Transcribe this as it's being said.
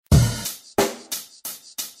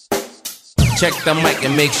check the mic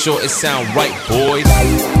and make sure it sound right, boys.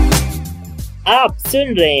 आप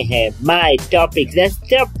सुन रहे हैं My Topic Let's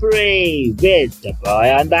Pray with the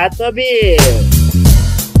boy on Batmobile.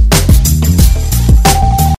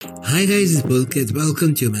 Hi guys, it's Pulkit.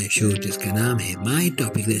 Welcome to my show जिसका नाम है My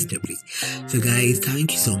Topic Let's Pray. So guys,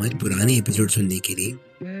 thank you so much पुराने episode सुनने के लिए.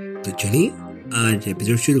 तो चलिए आज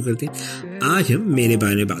एपिसोड शुरू करते हैं. आज हम मेरे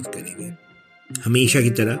बारे में बात करेंगे. हमेशा की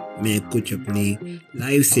तरह मैं कुछ अपनी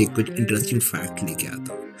लाइफ से कुछ इंटरेस्टिंग फैक्ट लेके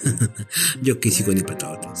आता हूँ जो किसी को नहीं पता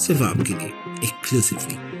होता, सिर्फ आपके लिए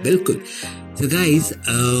एक्सक्लूसिवली. बिल्कुल. तो गाइस,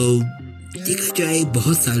 देखा जाए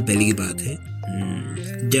बहुत साल पहले की बात है,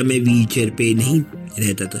 जब मैं व्हीलचेयर पे नहीं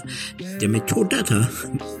रहता था, जब मैं छोटा था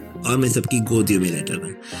और मैं सबकी गोदियों में रहता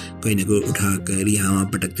था. कोई ना कोई उठाकर यहाँ वहाँ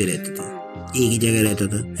पटकते रहते थे. एक ही जगह रहता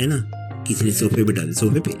था, है ना. किसी ने सोफे पे बिठाते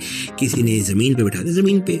सोफे पे, किसी ने ज़मीन पे बिठाते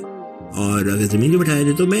ज़मीन पे, और अगर ज़मीन पे बिठाए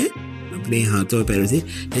थे तो मैं अपने हाथों और पैरों से,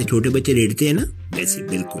 जैसे छोटे बच्चे लेटते हैं ना, वैसे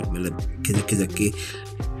बिल्कुल मतलब खिसक खिसक के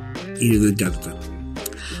इधर जाता था.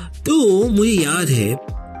 तो मुझे याद है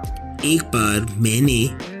एक बार मैंने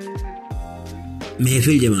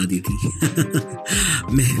महफिल जमा दी थी.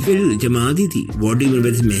 महफिल जमा दी थी, बॉडी में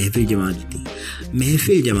वैसे महफिल जमा दी थी.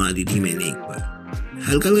 महफिल जमा दी थी मैंने एक बार,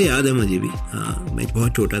 हल्का हल्का याद है मुझे भी. हाँ, मैं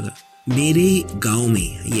बहुत छोटा था. मेरे गांव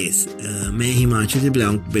में, यस, मैं हिमाचल से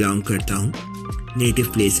बिलोंग करता हूँ. नेटिव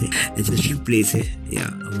प्लेस है, एंसेस्ट्रल प्लेस है, या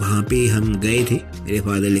वहाँ पे हम गए थे. मेरे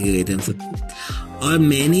फादर लेके गए थे हम सबको, और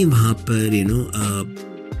मैंने वहाँ पर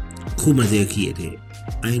खूब मज़े किए थे.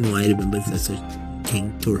 I remember such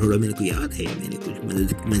thing. थोड़ा मेरे को याद है, मैंने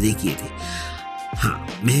कुछ मज़े किए थे. हाँ,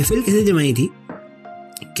 महफिल कैसे जमाई थी,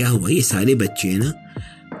 क्या हुआ, ये सारे बच्चे ना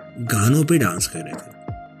गानों पे डांस कर रहे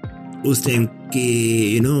थे. उस टाइम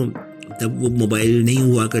के तब वो मोबाइल नहीं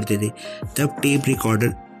हुआ करते थे, तब टेप रिकॉर्डर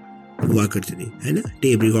हुआ करते थे, है ना.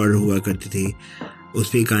 टेप रिकॉर्डर हुआ करते थे, उस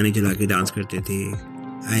पर गाने चला के डांस करते थे.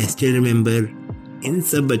 आई स्टिल रिमेंबर, इन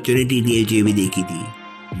सब बच्चों ने TTHJ भी देखी थी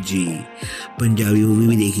जी, पंजाबी मूवी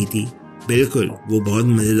भी देखी थी. बिल्कुल, वो बहुत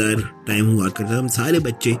मज़ेदार टाइम हुआ करता. हम सारे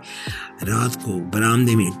बच्चे रात को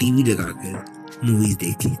बरामदे में टीवी लगाकर मूवीज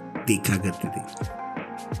देखा करते थे.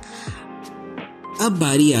 अब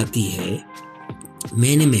बारी आती है,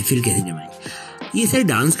 मैंने महफिल कैसे जमाई. ये सारे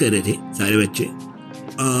डांस कर रहे थे सारे बच्चे,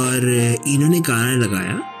 और इन्होंने गाना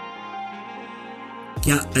लगाया,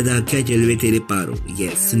 क्या अदा क्या जलवे तेरे पारो,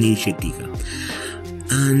 यस, सुनील शेट्टी का.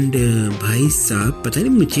 एंड भाई साहब, पता नहीं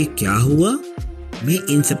मुझे क्या हुआ, मैं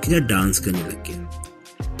इन सब के साथ डांस करने लग गया.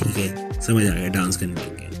 ठीक है, समझ आ गया, डांस करने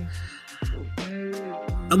लग गया.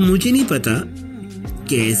 अब मुझे नहीं पता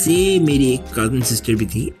कैसे, मेरी एक कज़न सिस्टर भी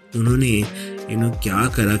थी, उन्होंने क्या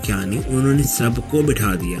करा क्या नहीं, उन्होंने सबको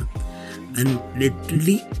बिठा दिया. And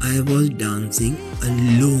literally I was dancing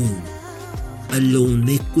alone.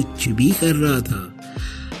 मैं कुछ भी कर रहा था.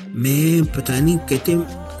 मैं पता नहीं, कहते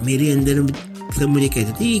मेरे अंदर सब मुझे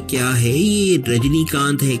कहते थे, ये क्या है, ये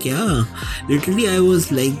रजनीकांत है क्या. Literally I was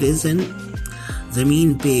like this, and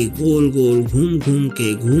ज़मीन पे गोल गोल घूम घूम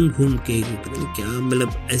के पता नहीं क्या,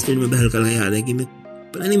 मतलब ऐसे में हल्का याद है कि मैं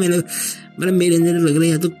पता नहीं, मतलब मेरे अंदर लग रहा है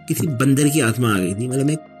या तो किसी बंदर की आत्मा आ गई थी. मतलब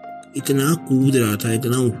मैं इतना कूद रहा था,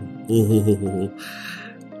 इतना ओ हो.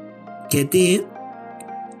 कहते हैं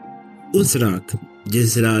उस रात,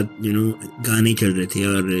 जिस रात गाने चल रहे थे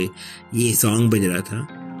और ये सॉन्ग बज रहा था,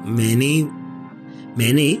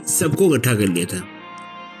 मैंने सबको इकट्ठा कर लिया था.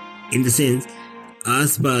 इन द सेंस,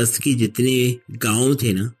 आसपास के जितने गांव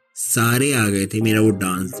थे ना, सारे आ गए थे मेरा वो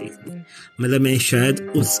डांस देखने. मतलब मैं शायद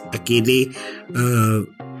उस अकेले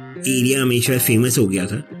एरिया में शायद फेमस हो गया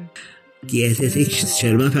था कि ऐसे ऐसे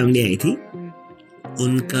शर्मा फैमिली आई थी,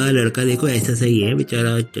 उनका लड़का देखो ऐसा सही है,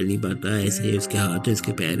 बेचारा चल नहीं पाता, ऐसे उसके हाथ है,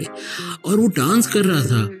 उसके पैर है, और वो डांस कर रहा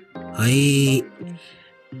था. हाय,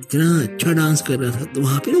 इतना अच्छा डांस कर रहा था. तो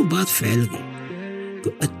वहाँ पे ना बात फैल गई. तो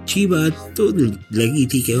अच्छी बात तो लगी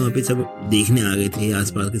थी कि वहाँ पे सब देखने आ गए थे,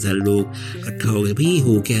 आसपास के सारे लोग इकट्ठा हो गए. भाई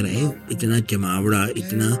हो क्या रहा है, इतना जमावड़ा,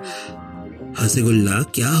 इतना हंसगुल्ला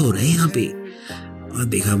क्या हो रहा है यहाँ पे. और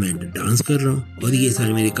देखा मैं डांस कर रहा हूँ, और ये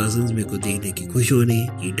सारे मेरे कजन्स मेरे को देख देख के खुश हो रहे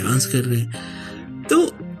हैं, ये डांस कर रहे हैं. तो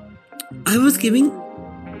I was giving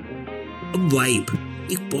a vibe,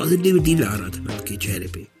 एक पॉजिटिविटी ला रहा था मैं उनके चेहरे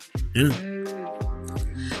पे, है ना.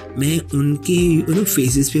 मैं उनके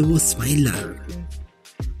फेसेस पे वो स्माइल ला रहा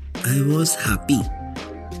था. आई वॉज हैप्पी,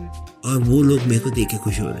 और वो लोग मेरे को देख के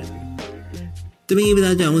खुश हो रहे हैं. तो मैं ये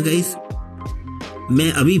बताना चाहूँगा गाइस,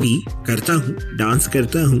 मैं अभी भी करता हूँ, डांस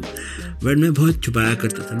करता हूँ, बट मैं बहुत छुपाया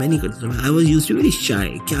करता था, मैं नहीं करता था. I was used to very shy,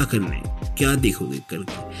 क्या करना है, क्या देखोगे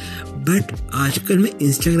करके. बट आजकल मैं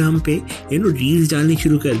इंस्टाग्राम पे रील्स डालनी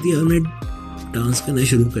शुरू कर दी, और मैं डांस करना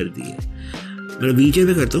शुरू कर दिया. मतलब व्हीलचेयर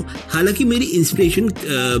पे करता हूँ. हालांकि मेरी इंस्पिरेशन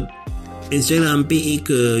इंस्टाग्राम पे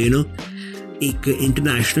एक एक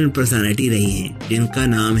इंटरनेशनल पर्सनालिटी रही हैं जिनका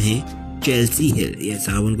नाम है चेल्सी हिल। ये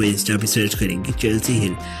साहब उनको इंस्टा पे सर्च करेंगे, चेल्सी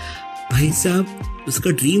हिल। भाई साहब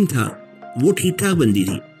उसका ड्रीम था, वो ठीक ठाक बंदी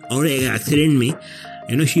थी और एक एक्सीडेंट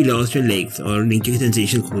में शी लॉस्ट हर लेग्स और नीचे की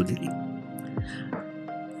सेंसेशन खो दी थी।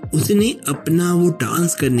 उसने अपना वो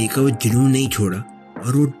डांस करने का वो जुनून नहीं छोड़ा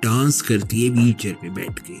और वो डांस करती है व्हील चेयर पे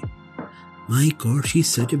बैठ के। My God, she is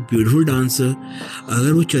such a beautiful dancer.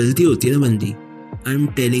 अगर वो चलती होती है ना बंदी, आई एम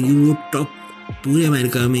टेलिंग यू, वो टॉप पूरे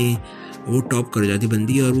अमेरिका में वो टॉप कर जाती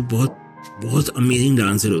बंदी और वो बहुत बहुत अमेजिंग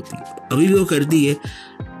डांसर होती है। अभी भी वो करती है,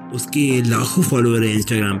 उसके लाखों फॉलोअर हैं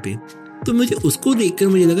इंस्टाग्राम पे। तो मुझे उसको देखकर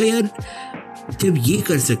मुझे लगा यार जब ये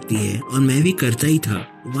कर सकती है और मैं भी करता ही था,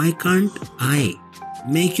 व्हाई कांट आई,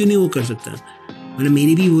 मैं क्यों नहीं वो कर सकता। मतलब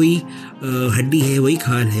मेरी भी वही हड्डी है, वही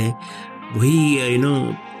खाल है, वही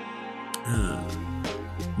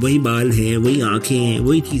वही बाल है, वही आंखें हैं,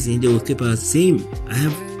 वही चीज़ें जो उसके पास सेम आई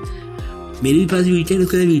हैव। मेरे भी पास व्हीलचेयर है,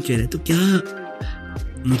 उसके पास व्हीलचेयर है, तो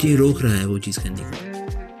क्या मुझे रोक रहा है वो चीज़ करने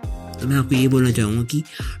को। तो मैं आपको ये बोलना चाहूँगा कि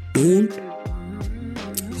डोंट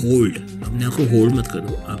होल्ड, अपने आप को होल्ड मत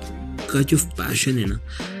करो। आपका जो पैशन है ना,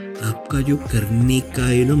 आपका जो करने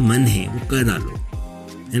का मन है वो कर डालो,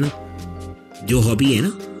 है ना। जो हॉबी है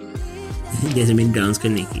ना, जैसे मेरी डांस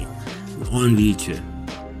करने की on wheelchair,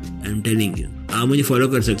 I am telling you. आप मुझे फॉलो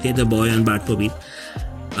कर सकते हैं द बॉय ऑन बाट पबीर।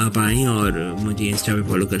 आप आएँ और मुझे इंस्टा पे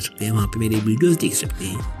फॉलो कर सकते हैं, वहाँ पे मेरे वीडियोस देख सकते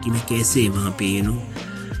हैं कि मैं कैसे वहाँ पे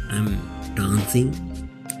I am dancing,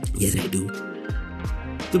 yes I do.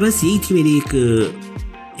 तो बस यही थी मेरी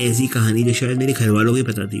एक ऐसी कहानी जो शायद मेरे घर वालों को ही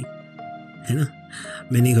पता थी, है ना।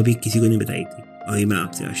 मैंने कभी किसी को नहीं बताई थी और ये मैं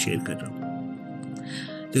आपसे आज शेयर कर रहा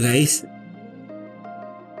हूँ। तो गाइस,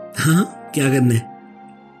 हाँ, क्या करना है,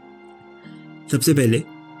 सबसे पहले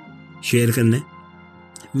शेयर करना है।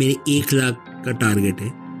 मेरे 1 लाख का टारगेट है,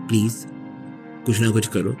 प्लीज़ कुछ ना कुछ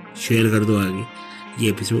करो, शेयर कर दो आगे ये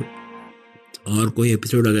एपिसोड, और कोई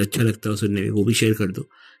एपिसोड अगर अच्छा लगता हो सुनने में वो भी शेयर कर दो।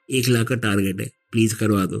 1 लाख का टारगेट है, प्लीज़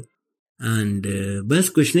करवा दो। एंड बस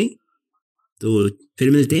कुछ नहीं, तो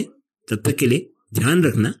फिर मिलते हैं। तब तक के लिए ध्यान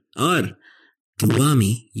रखना और दुआ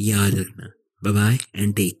में याद रखना। Bye bye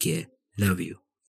and take care, love you.